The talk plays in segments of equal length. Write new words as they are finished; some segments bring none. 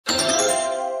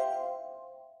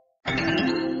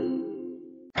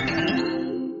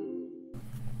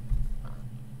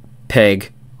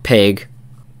Pig, pig,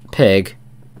 pig,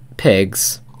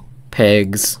 pigs,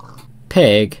 pigs,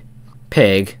 pig,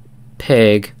 pig,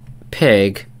 pig,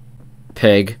 pig,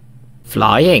 pig,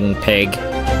 flying pig.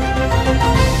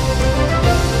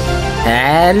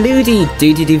 Hello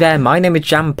doody there, my name is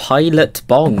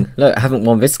JampottBong. Look, I haven't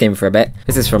won this game for a bit.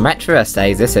 This is from Metro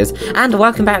Days, this is. And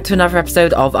welcome back to another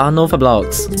episode of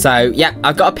Unorthoblocks. So, yeah,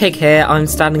 I've got a pig here. I'm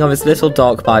standing on this little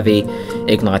dock by the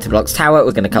Unorthoblocks tower.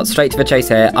 We're going to cut straight to the chase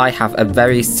here. I have a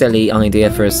very silly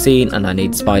idea for a scene, and I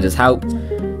need Spider's help.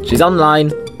 She's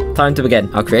online. Time to begin.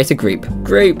 I'll create a group.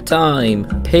 Group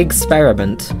time. Pig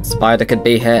experiment. Spider could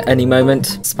be here any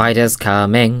moment. Spider's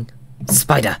coming.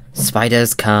 Spider,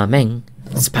 Spider's coming.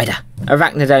 Spider.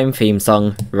 Arachnidome theme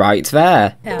song right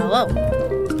there. Hello.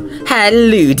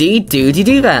 Hello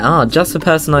doody there. Ah, just the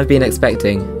person I've been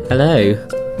expecting. Hello.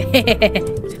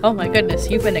 Oh my goodness,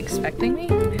 you've been expecting me?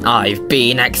 I've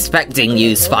been expecting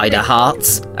you, Spider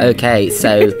Hearts. Okay,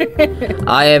 so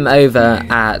I am over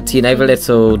at, you know, the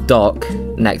little dock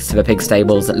next to the pig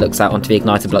stables that looks out onto the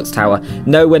Unorthoblocks tower.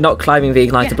 No, we're not climbing the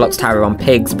Unorthoblocks tower on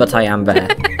pigs, but I am there.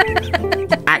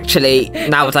 Actually,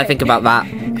 now that I think about that,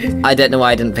 I don't know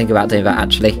why I didn't think about doing that,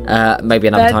 actually. Maybe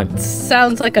another time. That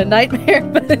sounds like a nightmare,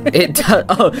 but... It does.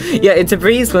 Oh, yeah, it's a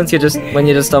breeze when you're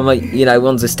just on, like, you know,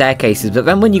 ones of staircases, but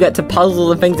then when you get to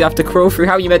puzzle and things you have to crawl through,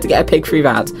 how are you meant to get a pig through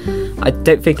that? I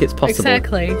don't think it's possible.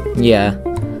 Exactly. Yeah.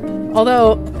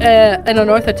 Although, an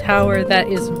Unortho tower that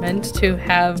is meant to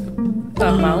have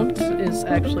a mount is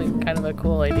actually kind of a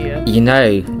cool idea. You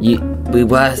know, we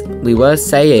were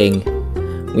saying...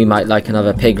 we might like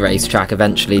another pig race track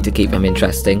eventually to keep them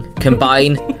interesting.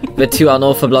 Combine the two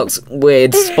Unorthoblocks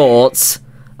weird sports,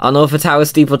 Unortho Tower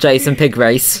Steeplechase and Pig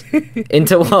Race,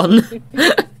 into one.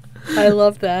 I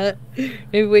love that.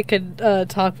 Maybe we could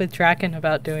talk with Draken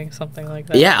about doing something like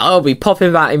that. Yeah, I'll be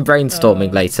popping that in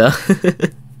brainstorming later.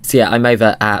 So yeah, I'm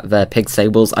over at the pig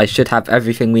stables. I should have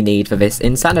everything we need for this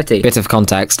insanity. Bit of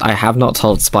context, I have not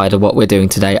told Spider what we're doing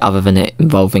today other than it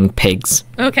involving pigs.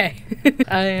 Okay.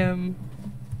 I am...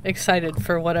 excited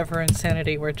for whatever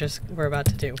insanity we're about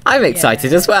to do. I'm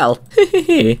excited as well.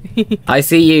 I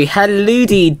see you. Hello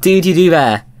doody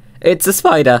there. It's a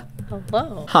spider.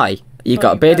 Hello. Hi. You've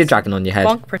got a bearded dragon on your head.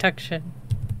 Bonk protection.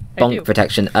 Bonk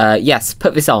protection. Yes,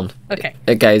 put this on. Okay.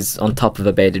 It goes on top of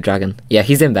a bearded dragon. Yeah,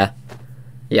 he's in there.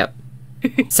 Yep.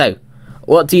 So,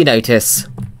 what do you notice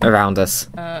around us?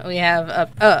 We have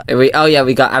oh yeah,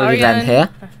 we got Arilen here.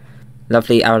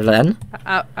 Lovely Arilen.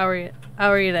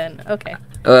 Arilen. Okay.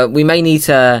 We may need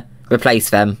to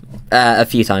replace them a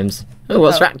few times. Oh,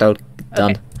 what's Ragdoll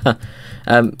done? Okay.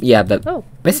 Huh. Yeah, but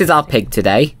this is our pig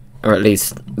today, or at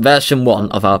least version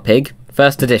 1 of our pig,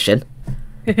 first edition,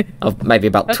 of maybe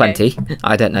about 20.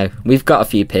 I don't know. We've got a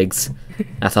few pigs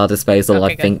at our disposal,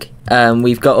 I think.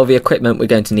 We've got all the equipment we're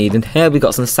going to need in here. We've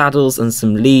got some saddles and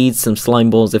some leads, some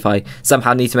slime balls if I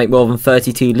somehow need to make more than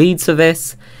 32 leads for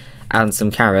this, and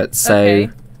some carrots, so...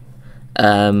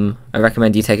 I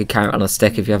recommend you take a carrot on a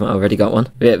stick if you haven't already got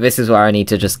one. This is where I need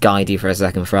to just guide you for a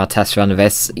second for our test run of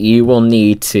this. You will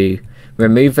need to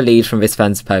remove the lead from this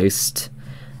fence post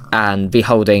and be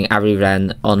holding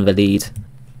Arilen on the lead.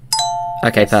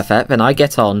 Okay, perfect. Then I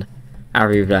get on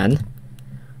Arilen.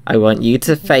 I want you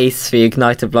to face the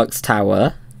Unorthoblocks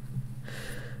tower.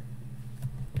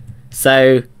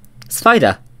 So,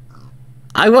 Spider,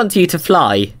 I want you to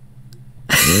fly.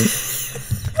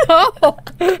 Oh,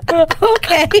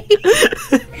 okay.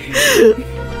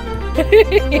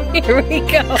 Here we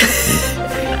go.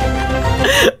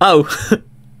 Oh.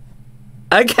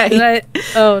 Okay.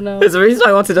 Oh no. There's a reason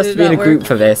I wanted us to be in a group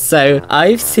for this. So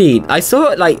I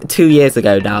saw it like 2 years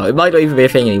ago now. It might not even be a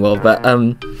thing anymore, but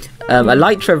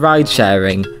Elytra ride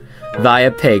sharing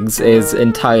via pigs is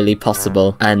entirely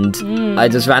possible, and I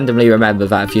just randomly remembered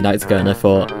that a few nights ago, and I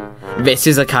thought, this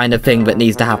is a kind of thing that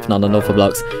needs to happen on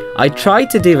Unorthoblocks. I tried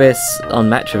to do this on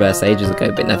Metroverse ages ago,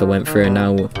 but it never went through, and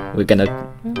now we're gonna...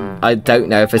 I don't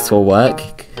know if this will work.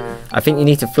 I think you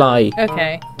need to fly...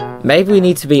 Okay. Maybe we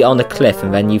need to be on a cliff,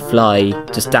 and then you fly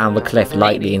just down the cliff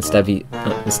lightly instead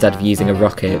of using a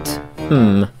rocket.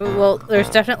 Well, there's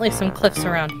definitely some cliffs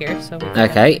around here, so we can...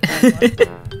 Okay.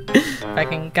 If I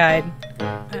can guide...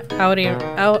 Arilen?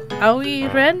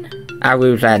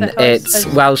 Arilen. It's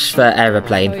Welsh for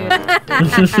aeroplane. Oh, yeah.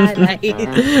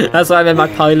 Nice. That's why I'm in my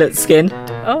pilot skin.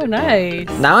 Oh, nice.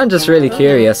 Now I'm just really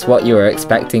curious what you were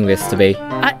expecting this to be.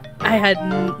 I had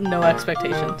no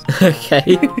expectations.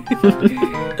 Okay.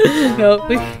 No,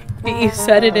 you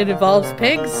said it involves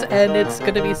pigs, and it's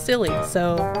gonna be silly,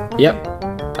 so... Yep.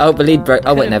 Oh, the lead broke.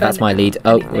 Oh, wait, no, that's my lead.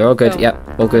 Oh, we're all good.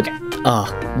 Yep, all good.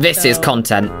 Oh, this is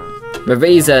content. The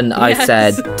reason I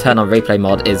said turn on replay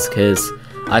mod is because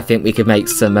I think we could make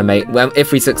some well,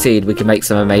 if we succeed, we could make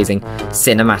some amazing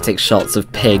cinematic shots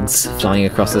of pigs flying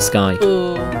across the sky.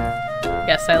 Ooh.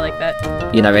 Yes, I like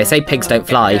that. You know, they say pigs don't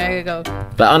fly. There you go.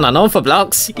 But on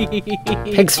Unorthoblocks,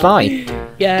 pigs fly.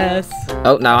 Yes.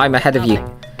 Oh, now I'm ahead of you.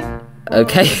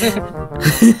 Okay.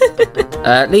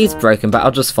 Lead's broken, but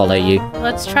I'll just follow you.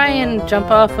 Let's try and jump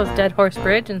off of Dead Horse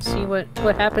Bridge and see what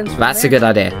happens from That's there. a good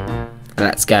idea.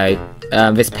 Let's go.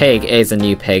 This pig is a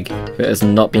new pig. It has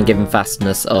not been given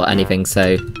fastness or anything,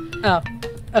 so... Oh,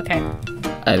 okay.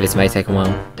 This may take a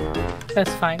while.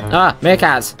 That's fine. Ah,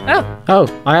 meerkats! Oh. Oh,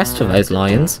 I asked for those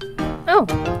lions. Oh,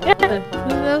 yeah.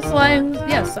 Those lions.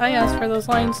 Yes, I asked for those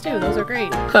lions too. Those are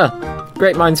great. Huh.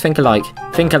 Great minds think alike.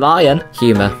 Think a lion.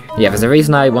 Humour. Yeah, there's a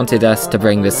reason I wanted us to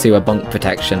bring the sewer bonk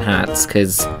protection hats,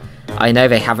 because I know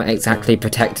they haven't exactly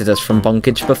protected us from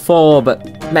bonkage before,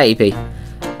 but maybe.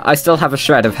 I still have a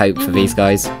shred of hope for these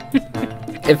guys.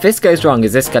 If this goes wrong,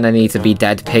 is this going to need to be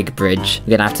Dead Pig Bridge? I'm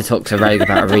going to have to talk to Rogue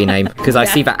about a rename, because I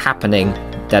see that happening.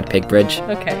 Dead Pig Bridge.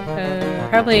 Okay,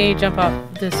 probably jump off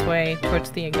this way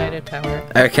towards the ignited tower.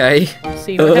 Okay.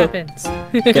 See what happens.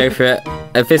 Go for it.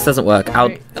 If this doesn't work,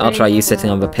 I'll try you sitting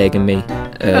on the pig and me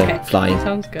flying.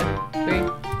 Sounds good. 3,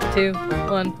 2,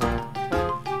 1.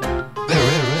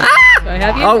 Ah! Do I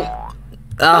have you?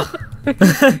 Oh.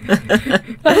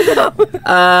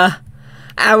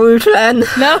 Aruglen.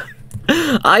 No.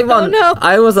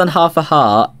 I was on half a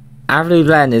heart.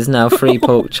 Aruglen is now 3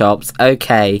 pork chops.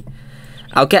 Okay.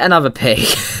 I'll get another pig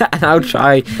and I'll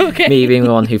try me being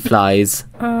the one who flies.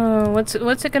 What's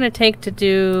it gonna take to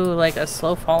do like a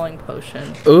slow falling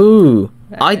potion? Ooh.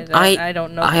 I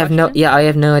don't know. I have no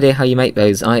idea how you make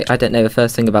those. I don't know the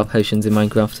first thing about potions in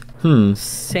Minecraft.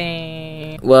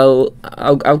 Same. Well,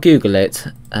 I'll Google it.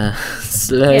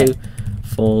 Slow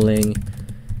falling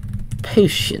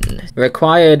potion.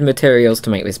 Required materials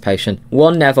to make this potion: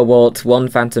 1 netherwort, 1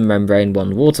 phantom membrane,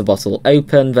 1 water bottle.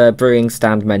 Open the brewing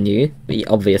stand menu,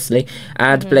 obviously.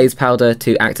 Add blaze powder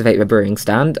to activate the brewing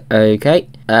stand. Okay.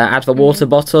 Add the water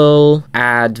bottle.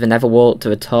 Add the netherwort to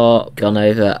the top. Gone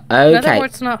over. Okay.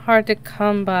 Netherwort's not hard to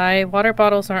come by. Water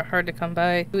bottles aren't hard to come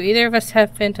by. Do either of us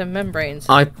have phantom membranes?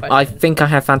 I think I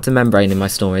have phantom membrane in my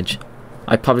storage.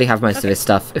 I probably have most of this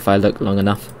stuff if I look long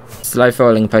enough. Slow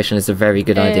falling potion is a very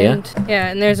good idea. Yeah,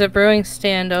 and there's a brewing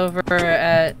stand over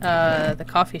at the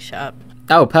coffee shop.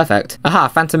 Oh, perfect. Aha,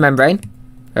 phantom membrane.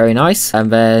 Very nice.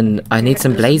 And then I need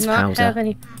some blaze powder. Does not have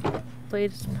any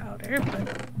blaze powder,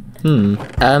 but...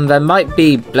 There might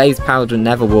be blaze powder and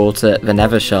nether water at the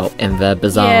nether shop in the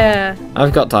bazaar. Yeah.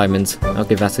 I've got diamonds. I'll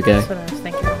give that a go. That's what I was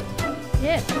thinking.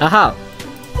 Yeah. Aha!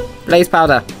 Blaze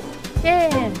powder. Yeah.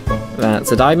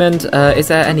 That's a diamond. Is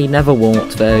there any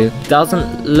netherwort though?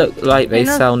 Doesn't look like they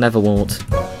sell netherwort.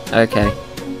 Okay.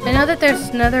 I know that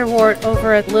there's netherwort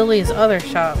over at Lily's other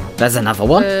shop. There's another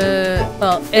one?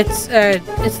 Well, it's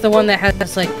the one that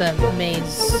has like the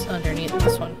maze underneath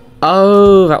this one.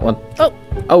 Oh, that one.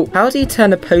 Oh, how do you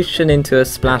turn a potion into a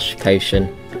splash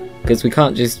potion? Because we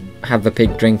can't just have the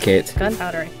pig drink it.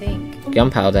 Gunpowder, I think.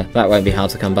 Gunpowder. That won't be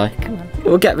hard to come by. Come on.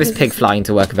 We'll get this pig flying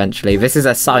to work eventually. This is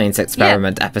a science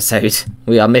experiment episode.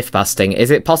 We are myth busting.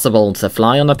 Is it possible to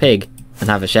fly on a pig and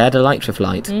have a shared elytra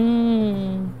flight?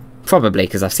 Probably,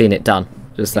 because I've seen it done.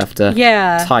 Just have to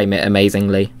time it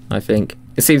amazingly, I think.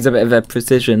 It seems a bit of a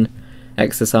precision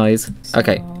exercise. So,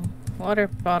 okay. Water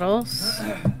bottles.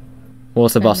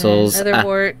 Water bottles.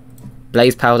 Netherwort.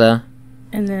 Blaze powder.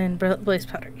 And then blaze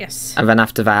powder, yes. And then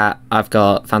after that, I've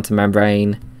got phantom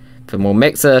membrane. Then we'll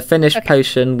mix a finished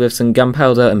potion with some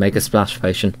gunpowder and make a splash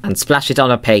potion. And splash it on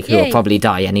a pig who will probably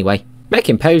die anyway.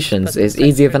 Making potions is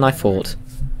easier than I thought.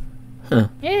 Huh.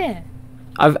 Yeah.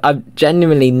 I've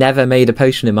genuinely never made a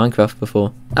potion in Minecraft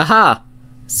before. Aha!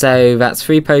 So that's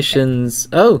 3 potions.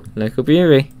 Oh, local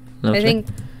brewery. Lovely.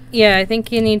 I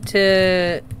think you need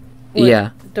to...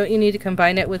 Don't you need to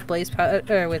combine it with blaze powder,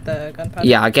 or with gunpowder?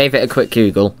 Yeah, I gave it a quick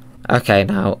Google. Okay,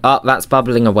 now, that's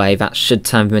bubbling away. That should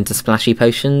turn them into splashy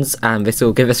potions, and this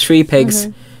will give us 3 pigs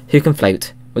who can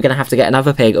float. We're going to have to get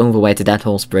another pig all the way to Dead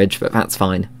Horse Bridge, but that's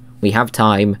fine. We have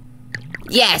time.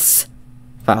 Yes!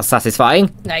 That was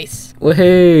satisfying. Nice.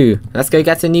 Woohoo! Let's go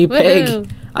get a new pig.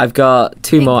 Woohoo. I've got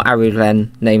 2 more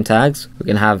Aruglen name tags. We're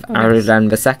going to have Aruglen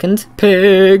the second.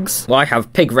 Pigs! Why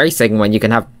have pig racing when you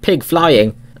can have pig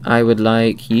flying? I would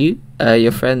like you.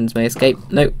 Your friends may escape.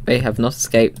 Nope, they have not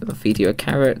escaped. I'll feed you a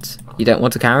carrot. You don't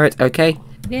want a carrot? Okay.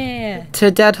 Yeah.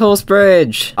 To Dead Horse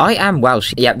Bridge. I am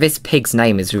Welsh. Yeah, this pig's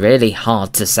name is really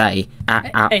hard to say.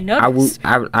 I noticed.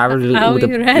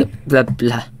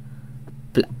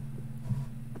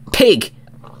 Pig!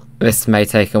 This may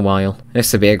take a while.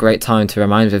 This would be a great time to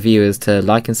remind the viewers to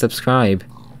like and subscribe.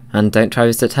 And don't try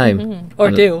this at home.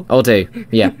 Or do. Or do,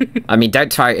 yeah. I mean,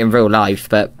 don't try it in real life,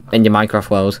 but in your Minecraft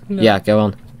world, yeah, go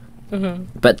on.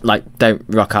 But, like, don't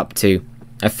rock up to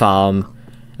a farm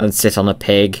and sit on a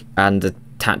pig and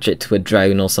attach it to a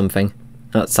drone or something.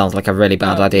 That sounds like a really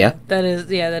bad idea.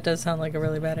 That does sound like a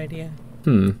really bad idea.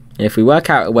 If we work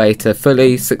out a way to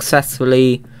fully,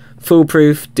 successfully,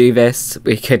 foolproof do this,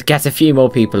 we could get a few more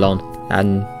people on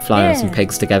and fly on some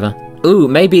pigs together. Ooh,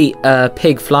 maybe a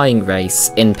pig flying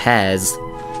race in pairs.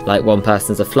 Like one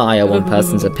person's a flyer, one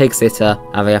person's a pig sitter,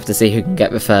 and we have to see who can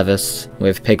get the furthest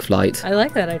with pig flight. I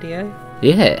like that idea.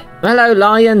 Yeah. Hello,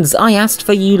 lions. I asked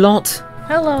for you lot.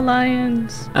 Hello,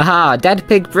 lions. Aha, Dead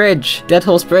Pig Bridge. Dead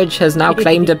Horse Bridge has now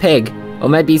claimed a pig. Or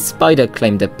maybe Spider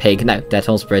claimed a pig. No, Dead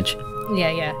Horse Bridge.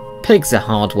 Yeah. Pigs are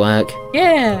hard work.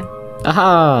 Yeah.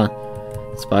 Aha!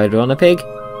 Spider on a pig.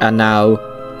 And now,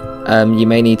 you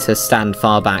may need to stand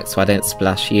far back so I don't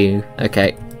splash you.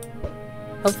 Okay.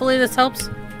 Hopefully this helps.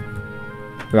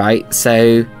 Right,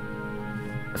 so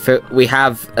we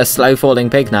have a slow falling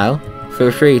pig now.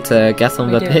 Feel free to get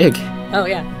on the pig. Oh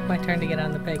yeah, my turn to get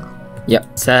on the pig.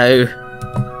 Yep, so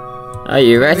are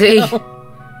you ready?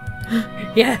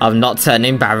 Yeah. I'm not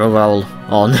turning barrel roll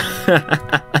on.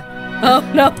 Oh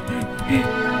no.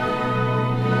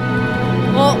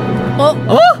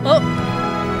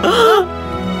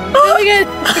 Doing it.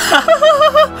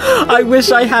 I wish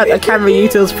I had a camera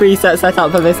utils preset set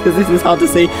up for this because this is hard to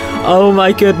see. Oh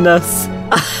my goodness.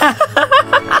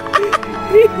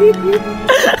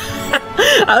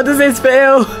 How does this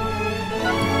feel?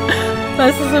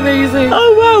 This is amazing.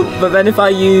 Oh wow. But then if I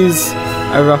use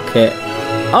a rocket.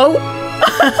 Oh!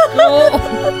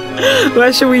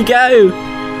 Where should we go?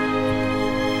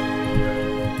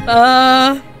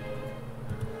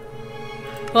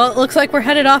 Well, it looks like we're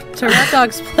headed off to Rat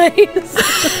Dog's place.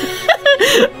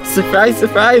 Surprise,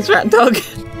 surprise, Rat Dog.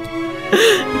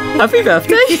 Happy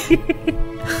birthday.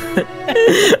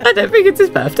 I don't think it's his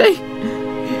birthday.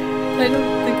 I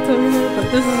don't think so either, but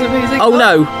this is amazing. Oh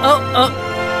no. Oh,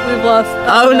 we've lost.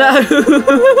 Oh no.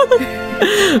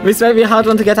 This may be a hard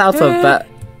one to get out of, but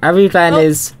Everyplan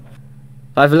is,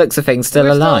 by the looks of things, still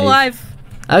alive.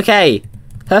 Okay,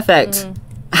 perfect.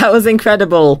 That was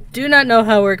incredible. Do not know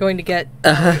how we're going to get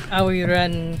our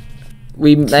run.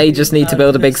 We may just need to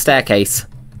build a big staircase.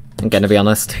 I'm going to be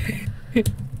honest.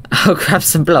 I'll grab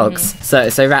some blocks.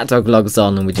 So Rat Dog logs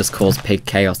on and we just cause pig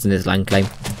chaos in his land claim.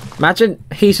 Imagine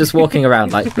he's just walking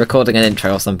around like recording an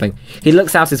intro or something. He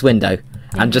looks out his window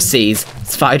and just sees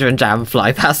Spider and Jam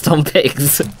fly past on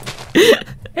pigs.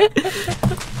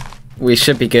 We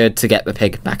should be good to get the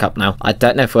pig back up now. I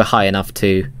don't know if we're high enough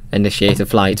to initiate a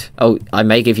flight. Oh, I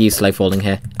may give you slow falling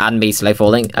here. And me slow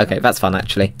falling. Okay, that's fun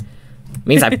actually.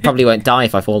 Means I probably won't die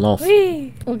if I fall off.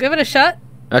 Whee! We'll give it a shot.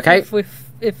 Okay.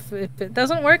 If it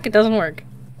doesn't work, it doesn't work.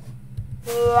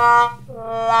 That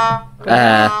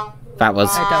was...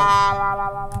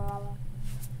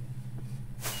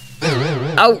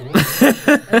 Oh!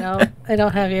 I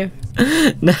don't have you.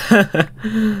 No.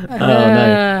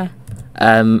 Oh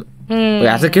no. We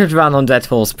had a good run on Dead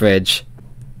Horse Bridge.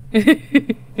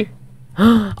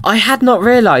 I had not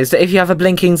realised that if you have a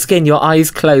blinking skin, your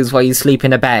eyes close while you sleep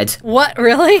in a bed. What,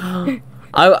 really?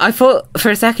 I thought for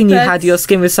a second you had your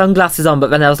skin with sunglasses on,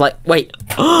 but then I was like, wait.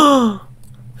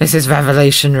 This is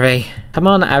revolutionary. Come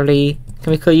on, Ari.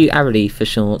 Can we call you Ari for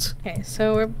short? Okay,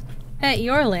 so we're at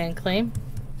your land claim.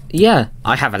 Yeah,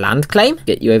 I have a land claim.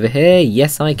 Get you over here.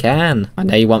 Yes, I can. I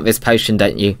know you want this potion,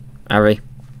 don't you, Ari?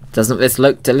 Doesn't this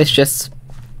look delicious?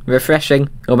 Refreshing?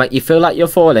 It'll make you feel like you're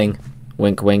falling.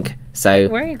 Wink, wink. So,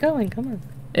 where are you going? Come on.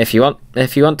 If you want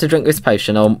to drink this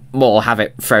potion, or more, have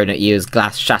it thrown at you as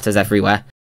glass shatters everywhere.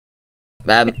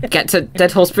 Get to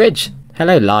Dead Horse Bridge.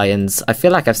 Hello, lions. I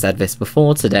feel like I've said this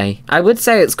before today. I would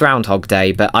say it's Groundhog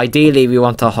Day, but ideally we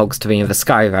want our hogs to be in the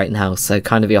sky right now, so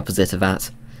kind of the opposite of that.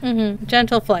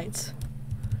 Gentle flights.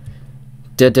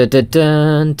 Dun dun dun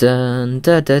dun dun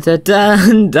dun dun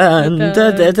dun dun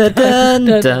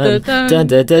dun dun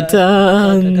dun dun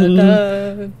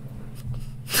dun.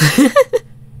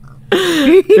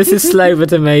 This is slow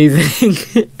but amazing.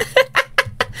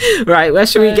 Right, where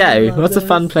should we go? What's a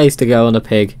fun place to go on a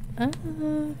pig? I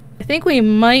think we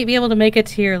might be able to make it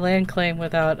to your land claim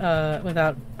without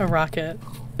a rocket.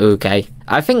 Okay,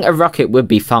 I think a rocket would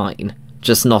be fine,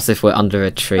 just not if we're under a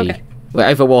tree. Okay. We're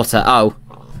over water. Oh.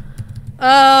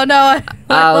 Oh no!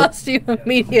 I lost you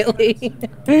immediately.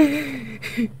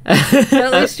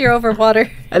 At least you're over water.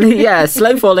 Yeah,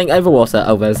 slow falling over water.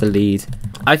 Oh, there's a lead.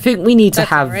 I think we need to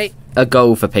have a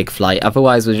goal for pig flight,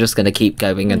 otherwise we're just going to keep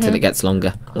going until it gets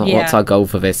longer. What's our goal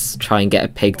for this? Try and get a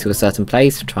pig to a certain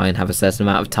place? Try and have a certain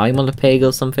amount of time on a pig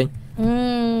or something?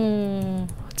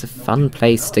 What's a fun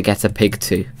place to get a pig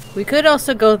to. We could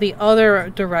also go the other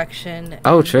direction.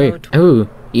 Oh, true. Oh,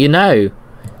 you know,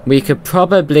 we could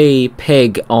probably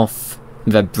pig off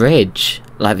the bridge,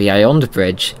 like the Iond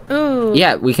Bridge. Ooh.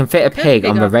 Yeah, we can fit a pig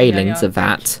on the railings of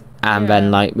that, and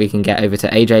then like we can get over to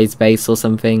AJ's base or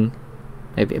something.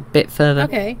 Maybe a bit further.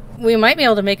 Okay. We might be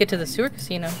able to make it to the sewer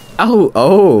casino.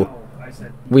 Oh.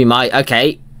 We might.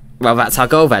 Okay. Well, that's our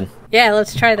goal then. Yeah,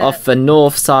 let's try that. Off the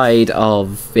north side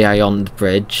of the Iond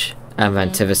Bridge, and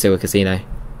then to the sewer casino.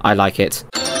 I like it.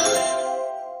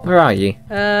 Where are you?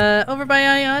 Over by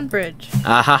Ion Bridge.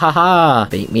 Ah ha ha ha!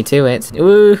 Beat me to it.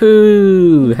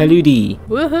 Woohoo! Halloody!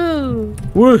 Woohoo!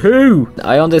 Woohoo!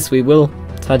 Iondis, we will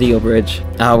tidy your bridge.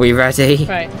 Are we ready?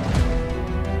 Right.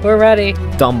 We're ready.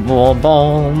 Dum bom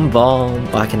bom bom.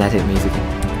 Oh, I can edit music.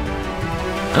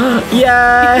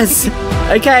 Yes!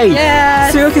 Okay.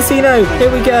 Yes! Sewer casino. Here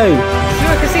we go.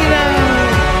 Sewer casino.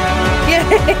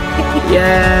 Yay!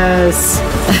 Yes.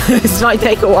 This might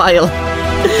take a while.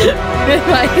 It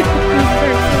might.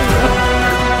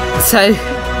 So,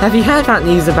 have you heard that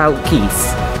news about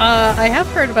geese? I have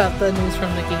heard about the news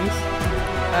from the geese.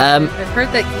 I've heard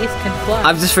that geese can fly.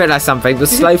 I've just realised something. The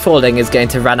slow falling is going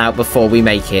to run out before we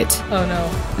make it. Oh no.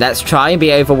 Let's try and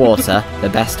be over water the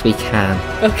best we can.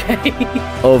 Okay.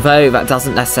 Although that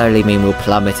doesn't necessarily mean we'll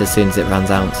plummet as soon as it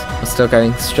runs out. We're still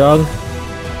going strong.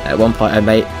 At one point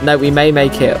we may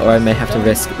make it, or I may have to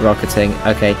risk rocketing.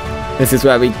 Okay. This is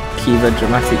where we cue the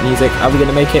dramatic music. Are we going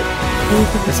to make it?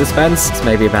 The suspense? It's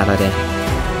maybe a bad idea.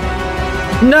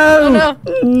 No!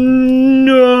 Oh,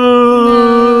 no!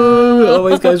 It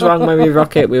always goes wrong when we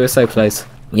rocket. We were so close.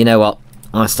 You know what?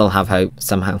 I still have hope,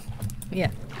 somehow. Yeah.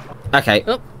 Okay.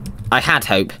 Oh. I had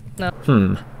hope. No.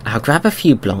 I'll grab a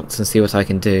few blocks and see what I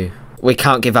can do. We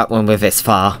can't give up when we're this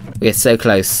far. We're so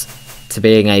close to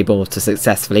being able to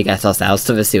successfully get ourselves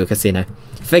to the sewer casino.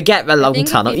 Forget the long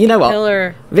tunnel. You know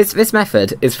what? This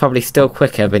method is probably still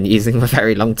quicker than using the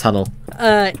very long tunnel.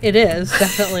 It is,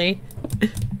 definitely.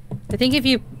 I think if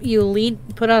you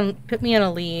put me on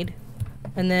a lead,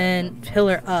 and then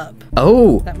pillar up.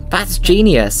 Oh, that's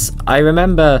genius. I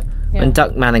remember when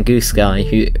Duckman and Goose Guy,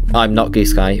 who I'm not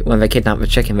Goose Guy, when they kidnapped the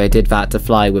chicken, they did that to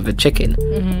fly with a chicken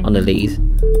on the lead.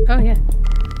 Oh yeah.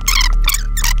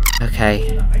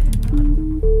 Okay.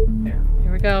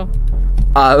 Here we go.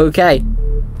 Okay.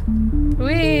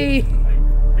 Whee!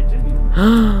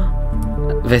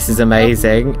 This is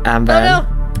amazing. And then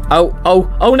Oh no!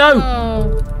 Oh no!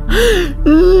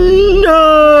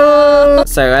 No!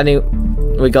 So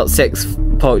we got 6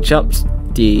 pork chops.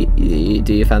 Do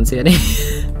you fancy any?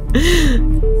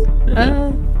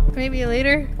 Maybe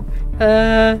later.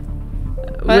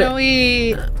 Why don't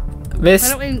we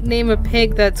name a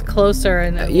pig that's closer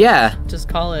and then just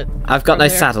call it? I've got no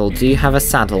saddle. Do you have a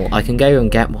saddle? I can go and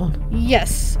get one.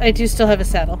 Yes, I do still have a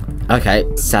saddle. Okay,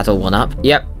 saddle one up.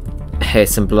 Yep.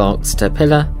 Here's some blocks to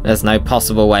pillar. There's no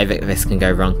possible way that this can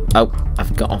go wrong. Oh,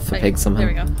 I've got off the pig somehow. There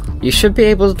we go. You should be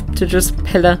able to just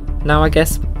pillar now, I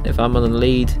guess, if I'm on the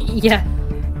lead. Yeah.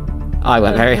 I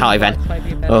went very high then.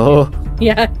 Oh.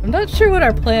 Yeah, I'm not sure what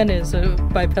our plan is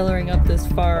by pillaring up this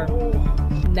far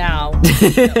now.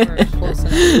 We're close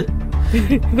enough.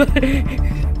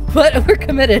 But we're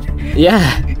committed.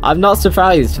 Yeah, I'm not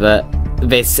surprised that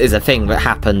this is a thing that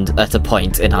happened at a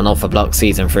point in Unorthoblocks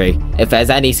Season 3. If there's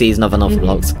any season of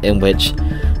Unorthoblocks in which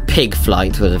pig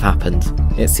flight would have happened,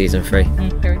 it's Season 3.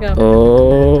 Here we go.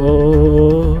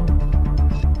 Oh.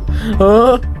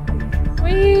 Oh.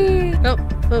 Whee! Oh,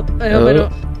 I hope I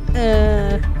don't.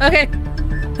 Okay.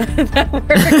 That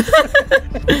works.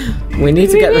 We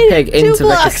need to get the pig into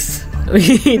the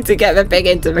We need to get the pig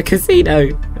into the casino.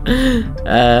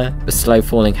 The slow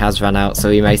falling has run out, so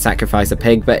we may sacrifice a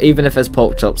pig, but even if there's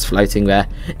pork chops floating there,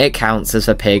 it counts as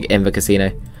a pig in the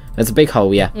casino. There's a big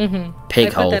hole, yeah.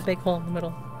 Pig hole. Put that big hole in the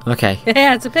middle. Okay.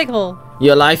 Yeah, it's a pig hole.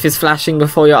 Your life is flashing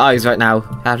before your eyes right now,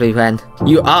 Abby Wren.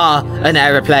 You are an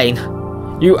aeroplane.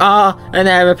 You are an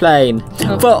aeroplane.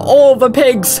 Oh. For all the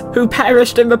pigs who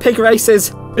perished in the pig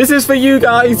races, this is for you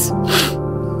guys.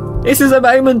 This is a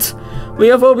moment we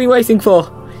have all been waiting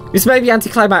for. This may be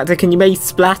anticlimactic and you may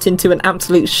splat into an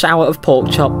absolute shower of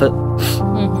pork chop, but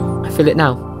I feel it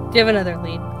now. Do you have another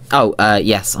lead? Oh,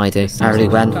 yes, I do. Abby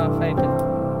Wren.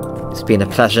 It's been a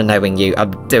pleasure knowing you.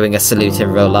 I'm doing a salute in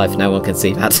real life. No one can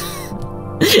see that.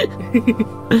 Here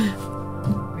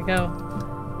we go.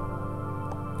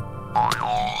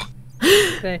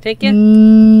 Did I take you?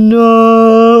 No!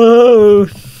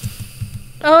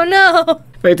 Oh no!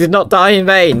 We did not die in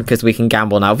vain, because we can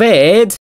gamble now. Vid!